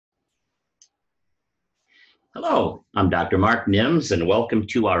Hello, I'm Dr. Mark Nimtz, and welcome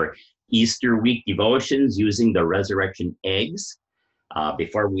to our Easter week devotions using the resurrection eggs.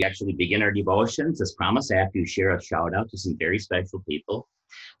 Before we actually begin our devotions, as promised, I have to share a shout out to some very special people.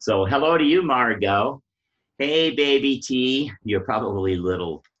 So, hello to you, Margot. Hey, baby T. You're probably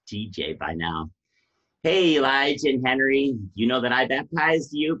little TJ by now. Hey, Elijah and Henry. You know that I baptized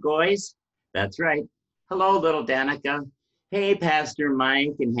you, boys? That's right. Hello, little Danica. Hey, Pastor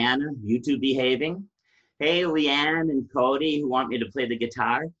Mike and Hannah. You two behaving? Hey, Leanne and Cody, who want me to play the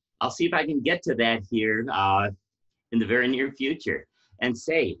guitar. I'll see if I can get to that here in the very near future. And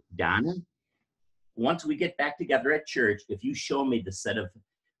say, Donna, once we get back together at church, if you show me the set of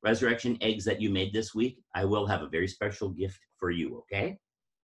resurrection eggs that you made this week, I will have a very special gift for you, okay?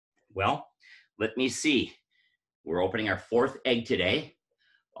 Well, let me see. We're opening our fourth egg today.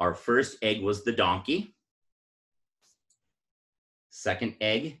 Our first egg was the donkey. Second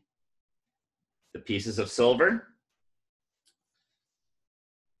egg, the pieces of silver.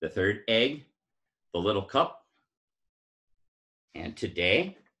 The third egg, the little cup. And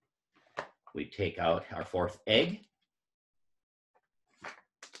today, we take out our fourth egg.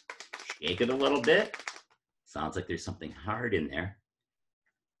 Shake it a little bit. Sounds like there's something hard in there.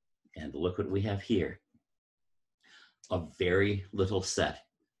 And look what we have here. A very little set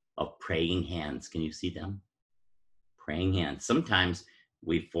of praying hands. Can you see them? Praying hands. Sometimes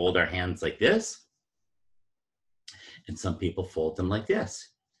we fold our hands like this, and some people fold them like this.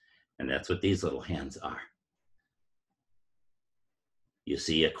 And that's what these little hands are. You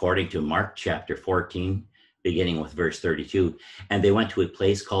see, according to Mark chapter 14, beginning with verse 32, and they went to a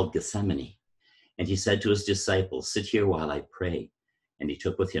place called Gethsemane. And he said to his disciples, sit here while I pray. And he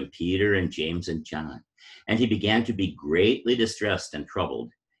took with him Peter and James and John. And he began to be greatly distressed and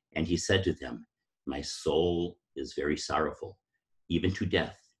troubled. And he said to them, my soul is very sorrowful, even to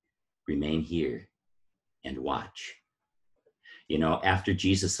death. Remain here and watch. You know, after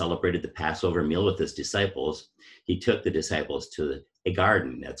Jesus celebrated the Passover meal with his disciples, he took the disciples to a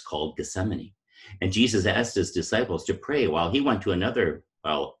garden that's called Gethsemane. And Jesus asked his disciples to pray while he went to another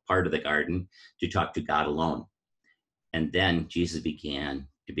part of the garden to talk to God alone. And then Jesus began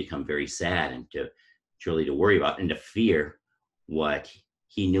to become very sad and to worry about and to fear what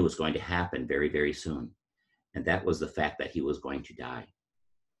he knew was going to happen very, very soon. And that was the fact that he was going to die.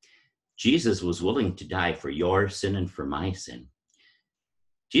 Jesus was willing to die for your sin and for my sin.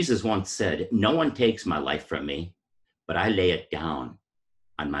 Jesus once said, no one takes my life from me, but I lay it down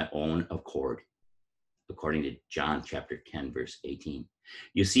on my own accord, according to John chapter 10, verse 18.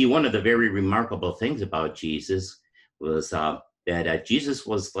 You see, one of the very remarkable things about Jesus was that Jesus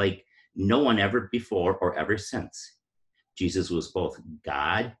was like no one ever before or ever since. Jesus was both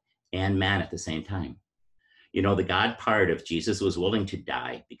God and man at the same time. You know, the God part of Jesus was willing to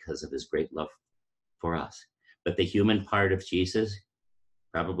die because of his great love for us. But the human part of Jesus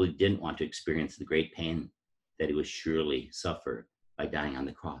probably didn't want to experience the great pain that he would surely suffer by dying on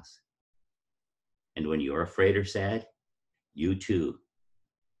the cross. And when you're afraid or sad, you too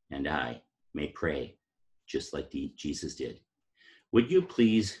and I may pray just like Jesus did. Would you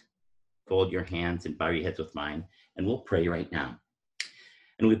please fold your hands and bow your heads with mine, and we'll pray right now.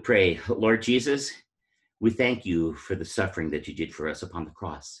 And we pray, Lord Jesus, we thank you for the suffering that you did for us upon the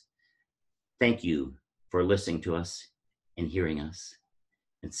cross. Thank you for listening to us and hearing us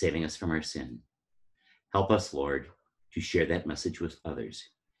and saving us from our sin. Help us, Lord, to share that message with others.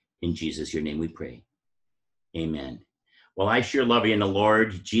 In Jesus, your name we pray. Amen. Well, I sure love you in the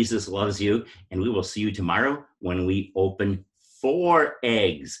Lord. Jesus loves you. And we will see you tomorrow when we open 4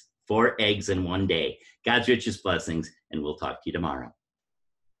 eggs in one day. God's richest blessings, and we'll talk to you tomorrow.